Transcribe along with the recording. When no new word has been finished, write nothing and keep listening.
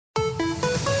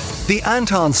The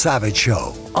Anton Savage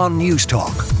Show on News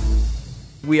Talk.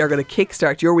 We are going to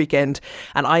kickstart your weekend,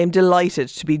 and I am delighted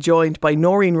to be joined by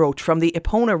Noreen Roche from the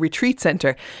Epona Retreat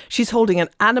Centre. She's holding an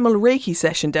animal Reiki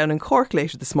session down in Cork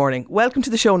later this morning. Welcome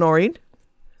to the show, Noreen.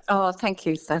 Oh, thank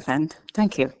you, Stefan.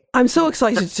 Thank you. I'm so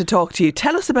excited to talk to you.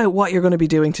 Tell us about what you're going to be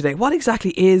doing today. What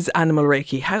exactly is animal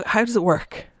Reiki? How does it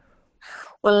work?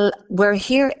 Well, we're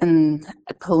here in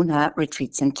Epona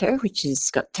Retreat Centre, which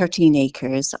has got 13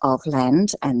 acres of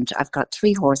land, and I've got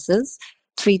 3 horses,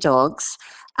 3 dogs,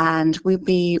 and we'll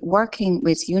be working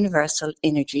with universal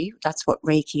energy. That's what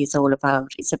Reiki is all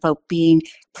about. It's about being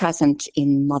present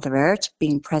in Mother Earth,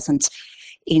 being present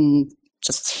in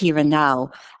just here and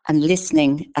now, and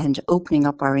listening and opening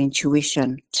up our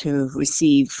intuition to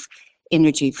receive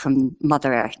energy from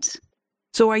Mother Earth.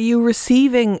 So are you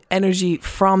receiving energy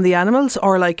from the animals,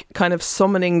 or like kind of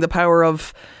summoning the power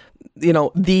of, you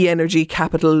know, the energy,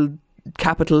 capital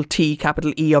T,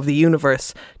 capital E of the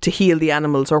universe to heal the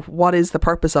animals? Or what is the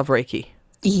purpose of Reiki?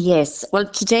 Yes. Well,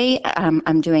 today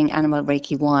I'm doing Animal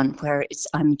Reiki 1, where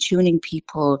I'm tuning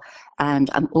people and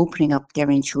I'm opening up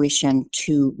their intuition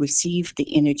to receive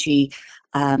the energy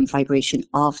vibration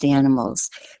of the animals.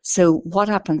 So what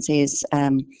happens is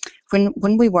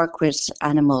when we work with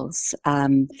animals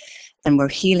and we're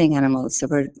healing animals, so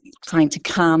we're trying to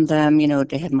calm them, you know,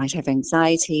 they might have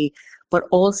anxiety, but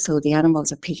also the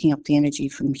animals are picking up the energy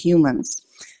from humans.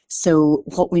 So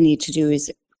what we need to do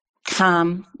is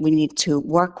calm. We need to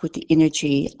work with the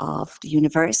energy of the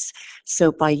universe.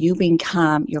 So by you being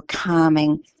calm, you're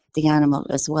calming the animal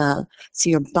as well. So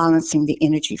you're balancing the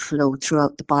energy flow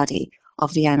throughout the body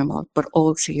of the animal, but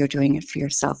also you're doing it for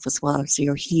yourself as well. So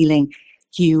you're healing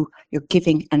you're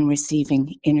giving and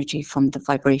receiving energy from the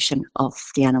vibration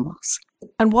of the animals.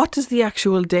 And what does the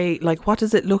actual day, like, what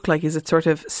does it look like? Is it sort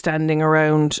of standing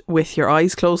around with your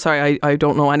eyes closed? Sorry, I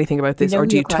don't know anything about this. Or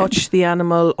do you touch the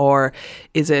animal, or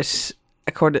does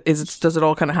it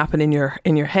all kind of happen in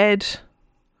your head?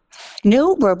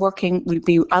 No, we'll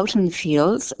be out in the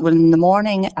fields. Well, in the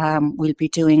morning, we'll be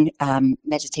doing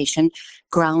meditation,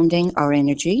 grounding our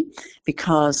energy,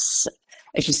 because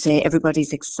as you say,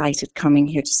 everybody's excited coming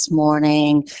here this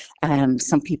morning.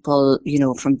 Some people, you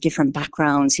know, from different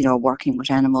backgrounds, you know, working with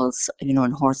animals, you know,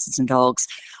 and horses and dogs,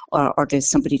 or there's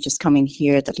somebody just coming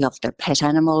here that love their pet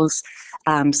animals.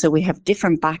 So we have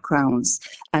different backgrounds.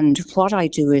 And what I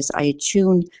do is I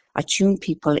tune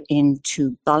people in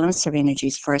to balance their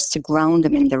energies first, to ground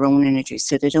them in their own energy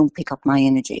so they don't pick up my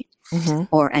energy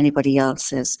or anybody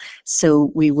else's.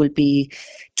 So we will be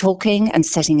talking and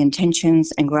setting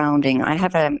intentions and grounding. I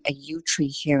have a yew tree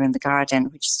here in the garden,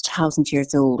 which is 1,000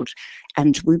 years old.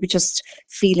 And we'll be just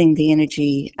feeling the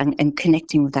energy and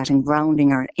connecting with that and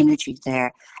grounding our energy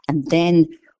there. And then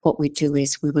what we do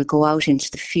is we will go out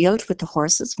into the field with the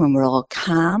horses when we're all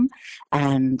calm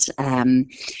and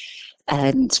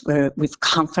we've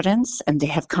confidence, and they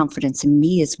have confidence in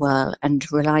me as well, and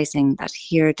realizing that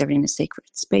here they're in a sacred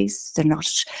space. They're not,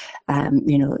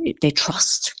 they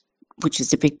trust, which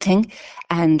is a big thing.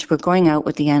 And we're going out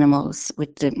with the animals,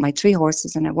 with my 3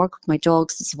 horses, and I work with my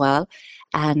dogs as well,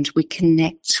 and we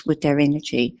connect with their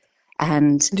energy.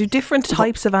 And do different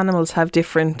types of animals have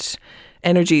different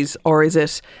energies, or is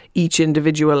it each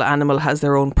individual animal has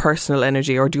their own personal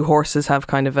energy, or do horses have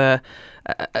kind of a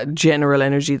general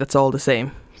energy that's all the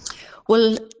same?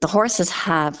 Well, the horses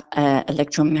have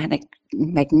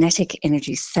electromagnetic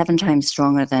energy 7 times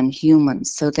stronger than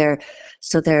humans. So their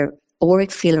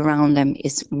auric field around them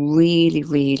is really,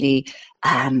 really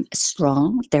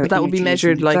strong. But that would be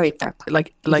measured like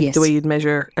yes. The way you'd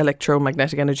measure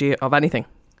electromagnetic energy of anything.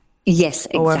 Yes,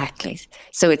 exactly.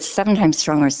 So it's 7 times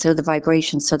stronger. So the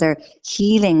vibration, so they're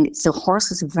healing. So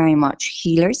horses are very much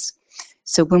healers.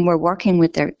 So when we're working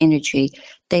with their energy,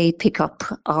 they pick up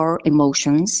our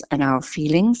emotions and our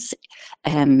feelings,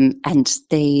 and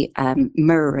they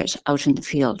mirror it out in the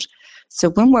field. So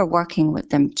when we're working with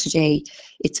them today,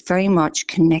 it's very much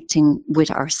connecting with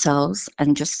ourselves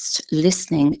and just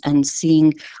listening and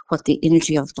seeing what the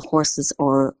energy of the horses,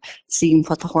 or seeing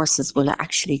what the horses will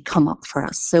actually come up for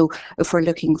us. So if we're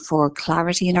looking for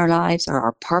clarity in our lives, or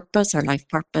our purpose, our life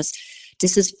purpose,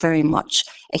 this is very much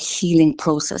a healing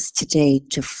process today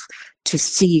to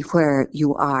see where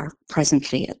you are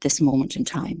presently at this moment in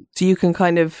time. So you can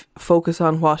kind of focus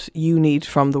on what you need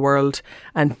from the world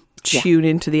and tune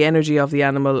into the energy of the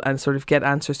animal and sort of get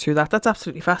answers through that. That's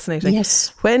absolutely fascinating.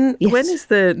 Yes. When is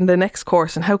the next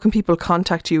course, and how can people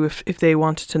contact you if they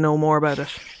wanted to know more about it?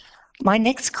 My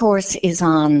next course is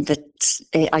on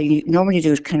I normally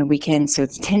do it kind of weekend, so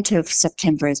it's 10th of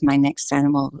September is my next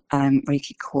animal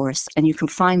Reiki course, and you can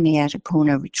find me at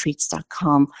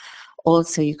eponaretreats.com,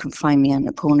 Also, you can find me on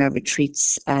Epona Retreat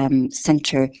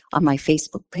Centre on my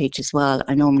Facebook page as well.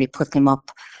 I normally put them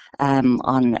up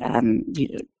on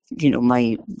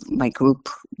my group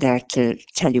there to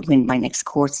tell you when my next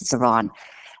courses are on.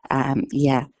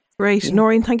 Great. Yeah.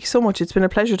 Noreen, thank you so much. It's been a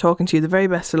pleasure talking to you. The very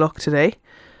best of luck today.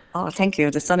 Oh, thank you.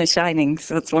 The sun is shining,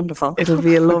 so it's wonderful. It'll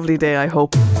be a lovely day, I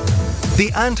hope.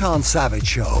 The Anton Savage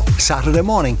Show, Saturday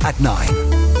morning at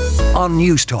 9 on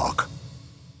News Talk.